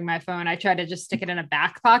want to bring my phone, I try to just stick it in a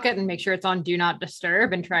back pocket and make sure it's on do not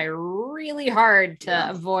disturb and try really hard to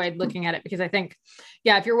avoid looking at it. Because I think,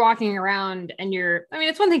 if you're walking around and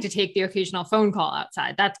it's one thing to take the occasional phone call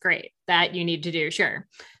outside. That's great. That you need to do. Sure.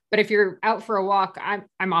 But if you're out for a walk,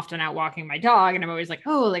 I'm often out walking my dog and I'm always like, I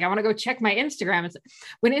want to go check my Instagram.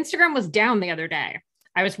 When Instagram was down the other day,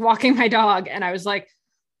 I was walking my dog and I was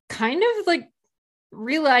kind of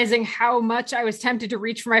realizing how much I was tempted to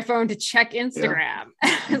reach for my phone to check Instagram.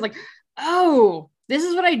 Yeah. I was like, this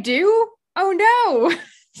is what I do? Oh no.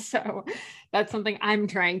 So that's something I'm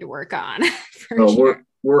trying to work on. Sure.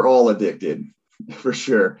 We're all addicted for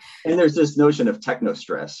sure. And there's this notion of techno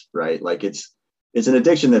stress, right? It's an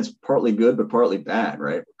addiction that's partly good, but partly bad,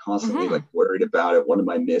 right? We're constantly worried about it. What am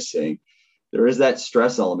I missing? There is that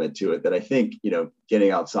stress element to it that I think,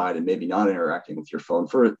 getting outside and maybe not interacting with your phone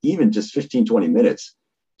for even just 15, 20 minutes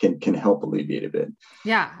can help alleviate a bit.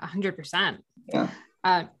 Yeah, 100%. Yeah.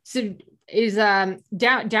 So is down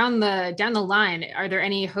the line, are there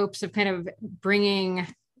any hopes of kind of bringing,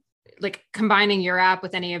 combining your app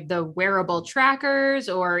with any of the wearable trackers,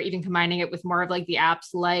 or even combining it with more of the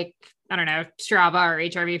apps I don't know, Strava or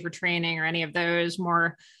HRV for training, or any of those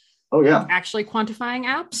more actually quantifying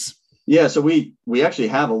apps? Yeah, so we actually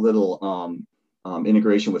have a little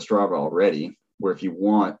integration with Strava already, where if you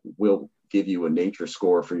want, we'll give you a nature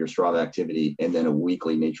score for your Strava activity and then a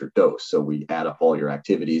weekly nature dose. So we add up all your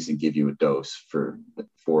activities and give you a dose for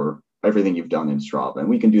everything you've done in Strava. And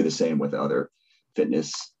we can do the same with other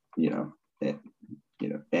fitness,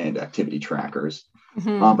 and activity trackers.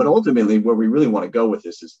 But ultimately, where we really want to go with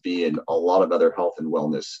this is be in a lot of other health and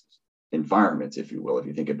wellness environments, if you will. If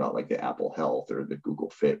you think about the Apple Health or the Google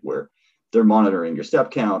Fit, where they're monitoring your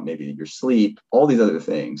step count, maybe your sleep, all these other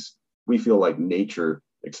things, we feel like nature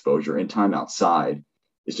exposure and time outside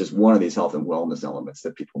is just one of these health and wellness elements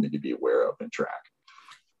that people need to be aware of and track.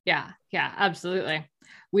 Yeah, absolutely.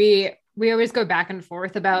 We always go back and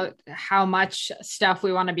forth about how much stuff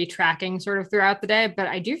we want to be tracking sort of throughout the day. But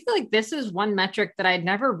I do feel like this is one metric that I'd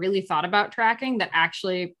never really thought about tracking that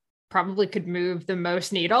actually probably could move the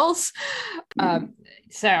most needles.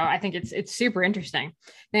 So I think it's super interesting.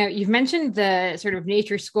 Now, you've mentioned the sort of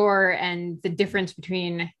nature score and the difference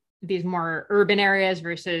between these more urban areas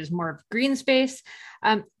versus more of green space.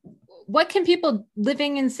 What can people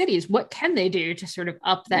living in cities, what can they do to sort of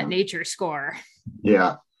up that nature score?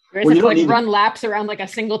 Yeah. Or is it to like run laps around like a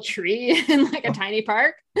single tree in like a tiny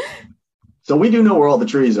park? So we do know where all the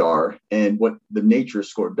trees are, and what the nature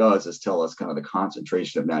score does is tell us kind of the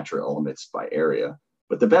concentration of natural elements by area.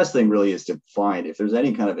 But the best thing really is to find if there's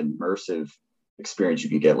any kind of immersive experience you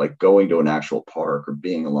can get, like going to an actual park or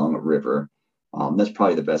being along a river. That's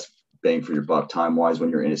probably the best bang for your buck time-wise when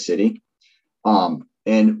you're in a city.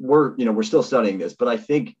 And we're still studying this, but I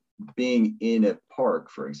think being in a park,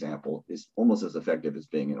 for example, is almost as effective as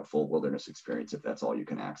being in a full wilderness experience if that's all you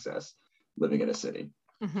can access living in a city.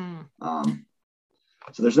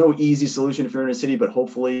 So there's no easy solution if you're in a city, but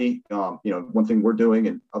hopefully, one thing we're doing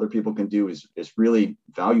and other people can do is really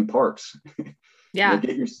value parks. Yeah.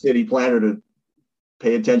 Get your city planner to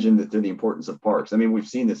pay attention to the importance of parks. I mean, we've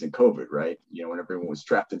seen this in COVID, right? When everyone was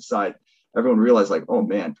trapped inside, everyone realized like, oh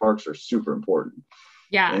man, parks are super important.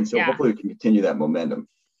 Yeah. And so hopefully we can continue that momentum.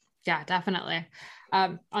 Yeah, definitely.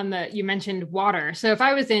 You mentioned water. So if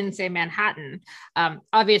I was in, say, Manhattan,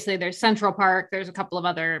 obviously there's Central Park, there's a couple of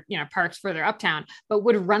other, parks further uptown, but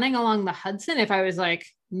would running along the Hudson, if I was like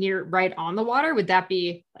right on the water, would that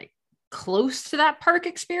be like close to that park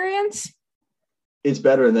experience? It's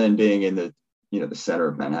better than being in the center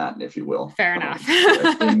of Manhattan, if you will. Fair enough.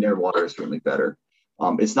 Being near water is certainly better.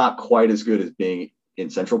 It's not quite as good as being in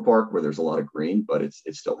Central Park where there's a lot of green, but it's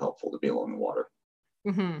still helpful to be along the water.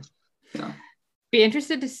 Yeah. Be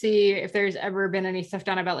interested to see if there's ever been any stuff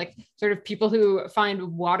done about like sort of people who find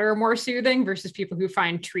water more soothing versus people who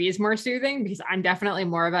find trees more soothing, because I'm definitely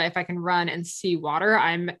more of a, if I can run and see water,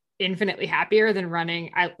 I'm infinitely happier than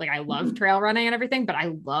running. I love trail running and everything, but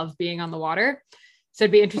I love being on the water. So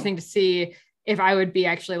it'd be interesting to see if I would be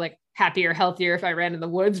actually like happier, healthier if I ran in the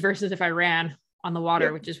woods versus if I ran on the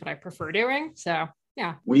water, which is what I prefer doing. So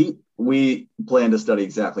yeah. We plan to study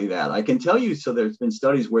exactly that. I can tell you, so there's been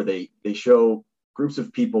studies where they show groups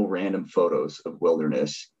of people random photos of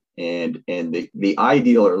wilderness, and the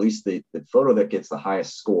ideal, or at least the photo that gets the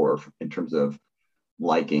highest score in terms of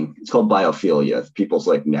liking, it's called biophilia, people's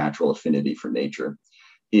like natural affinity for nature,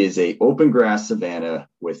 is a open grass savanna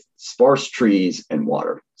with sparse trees and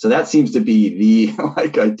water. So that seems to be the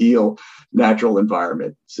like ideal natural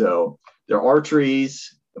environment. So there are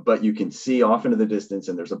trees, but you can see off into the distance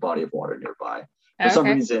and there's a body of water nearby. For some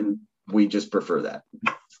reason, we just prefer that.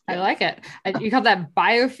 I like it. You call that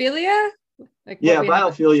biophilia?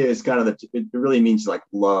 Biophilia is kind of it really means like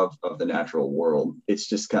love of the natural world. It's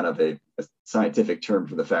just kind of a scientific term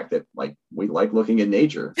for the fact that like we like looking at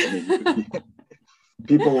nature. I mean,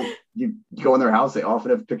 people, you go in their house, they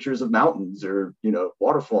often have pictures of mountains or,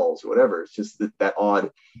 waterfalls or whatever. It's just that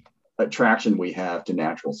odd attraction we have to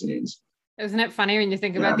natural scenes. Isn't it funny when you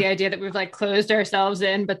think about the idea that we've like closed ourselves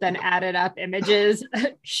in, but then added up images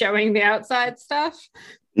showing the outside stuff?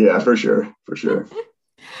 Yeah, for sure.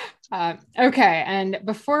 Okay. And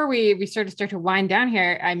before we sort of start to wind down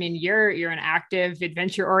here, I mean, you're an active,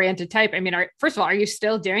 adventure-oriented type. I mean, first of all, are you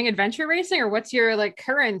still doing adventure racing, or what's your like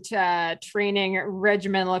current training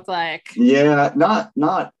regimen look like? Yeah,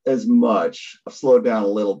 not as much. I've slowed down a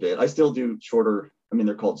little bit. I still do shorter. I mean,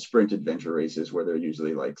 they're called sprint adventure races where they're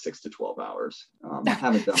usually like 6 to 12 hours. I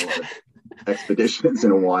haven't done a lot of expeditions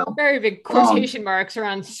in a while. Very big quotation marks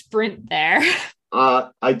around sprint there.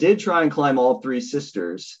 I did try and climb all three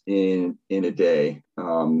sisters in a day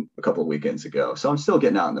a couple of weekends ago. So I'm still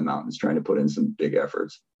getting out in the mountains trying to put in some big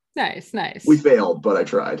efforts. Nice. We failed, but I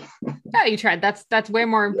tried. Yeah, you tried. That's way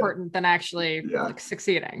more important than actually like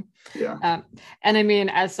succeeding. Yeah. And I mean,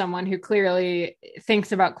 as someone who clearly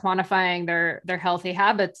thinks about quantifying their healthy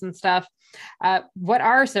habits and stuff, what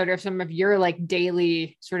are sort of some of your like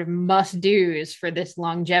daily sort of must-dos for this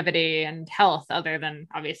longevity and health, other than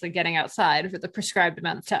obviously getting outside for the prescribed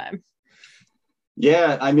amount of time?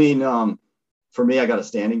 Yeah, I mean, for me, I got a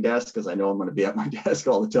standing desk because I know I'm going to be at my desk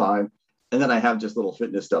all the time. And then I have just little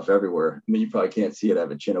fitness stuff everywhere. I mean, you probably can't see it. I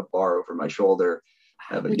have a chin-up bar over my shoulder.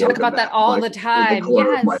 We talk about that all the time. In the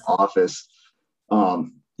corner of my office.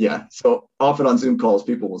 So often on Zoom calls,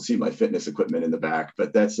 people will see my fitness equipment in the back.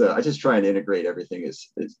 But that's I just try and integrate everything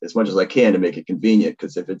as much as I can to make it convenient.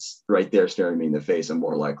 Because if it's right there staring me in the face, I'm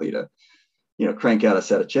more likely to, crank out a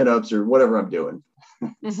set of chin-ups or whatever I'm doing.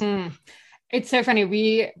 Mm-hmm. It's so funny.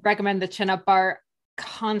 We recommend the chin-up bar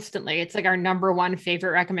constantly. It's like our number one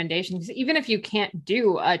favorite recommendation. Because even if you can't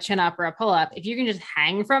do a chin up or a pull up, if you can just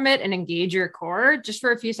hang from it and engage your core just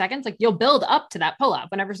for a few seconds, like you'll build up to that pull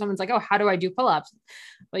up. Whenever someone's like, oh, how do I do pull ups?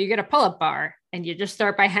 Well, you get a pull up bar and you just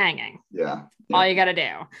start by hanging. Yeah. All you got to do.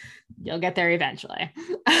 You'll get there eventually.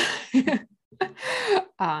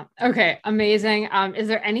 Okay, amazing. Is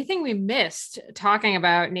there anything we missed talking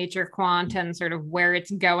about Nature Quant and sort of where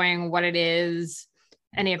it's going, what it is,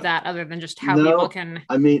 any of that, other than just how people can?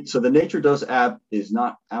 I mean, so the Nature Dose app is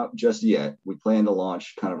not out just yet. We plan to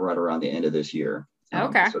launch kind of right around the end of this year.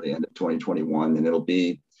 Okay. So the end of 2021, and it'll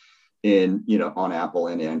be in, on Apple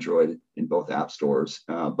and Android in both app stores.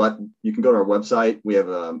 But you can go to our website. We have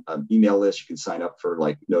an email list. You can sign up for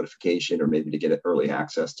like notification or maybe to get early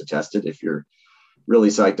access to test it if you're really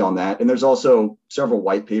psyched on that. And there's also several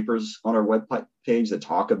white papers on our web page that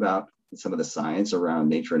talk about some of the science around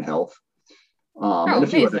nature and health. And a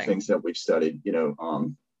few other things that we've studied,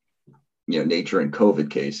 nature and COVID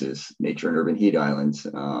cases, nature and urban heat islands,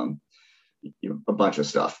 a bunch of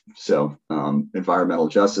stuff. So environmental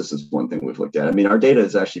justice is one thing we've looked at. I mean, our data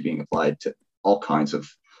is actually being applied to all kinds of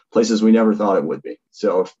places we never thought it would be.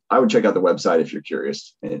 So I would check out the website if you're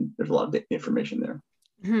curious, and there's a lot of information there.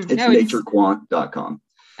 It's naturequant.com.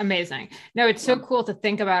 Amazing. No, it's so cool to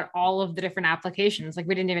think about all of the different applications. Like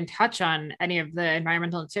we didn't even touch on any of the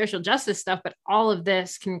environmental and social justice stuff, but all of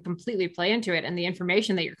this can completely play into it. And the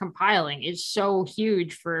information that you're compiling is so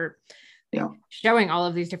huge for showing all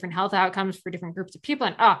of these different health outcomes for different groups of people.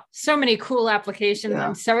 And so many cool applications.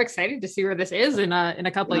 I'm so excited to see where this is in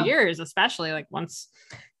a couple of years, especially like once,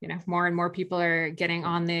 more and more people are getting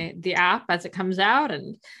on the app as it comes out.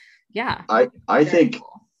 And I think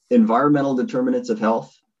environmental determinants of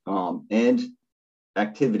health and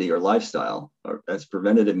activity or lifestyle as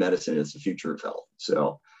preventative medicine is the future of health.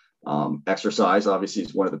 So exercise obviously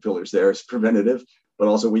is one of the pillars there, is preventative, but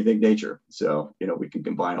also we think nature. So, we can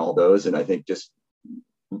combine all those and I think just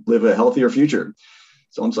live a healthier future.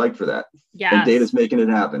 So I'm psyched for that. Yeah. And data's making it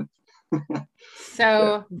happen.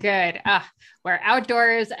 So good. Where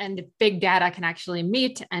outdoors and big data can actually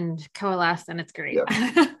meet and coalesce, and it's great.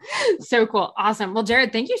 Yeah. So cool. Awesome. Well,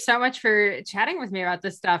 Jared, thank you so much for chatting with me about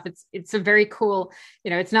this stuff. It's a very cool,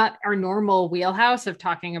 it's not our normal wheelhouse of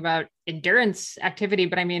talking about endurance activity,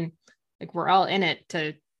 but I mean, like we're all in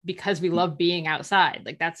it because we love being outside.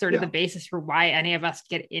 Like that's sort of the basis for why any of us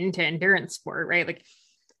get into endurance sport, right? Like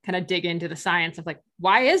kind of dig into the science of like,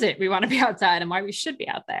 why is it we want to be outside and why we should be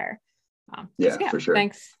out there? For sure.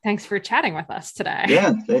 Thanks for chatting with us today.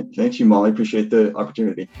 Yeah. Thanks you, Molly. Appreciate the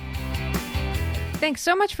opportunity. Thanks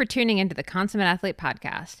so much for tuning into the Consummate Athlete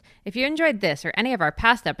podcast. If you enjoyed this or any of our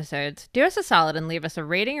past episodes, do us a solid and leave us a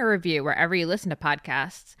rating or review wherever you listen to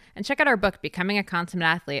podcasts. And check out our book, Becoming a Consummate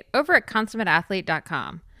Athlete, over at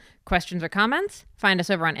consummateathlete.com. Questions or comments? Find us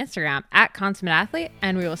over on Instagram @consummateathlete,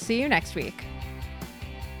 and we will see you next week.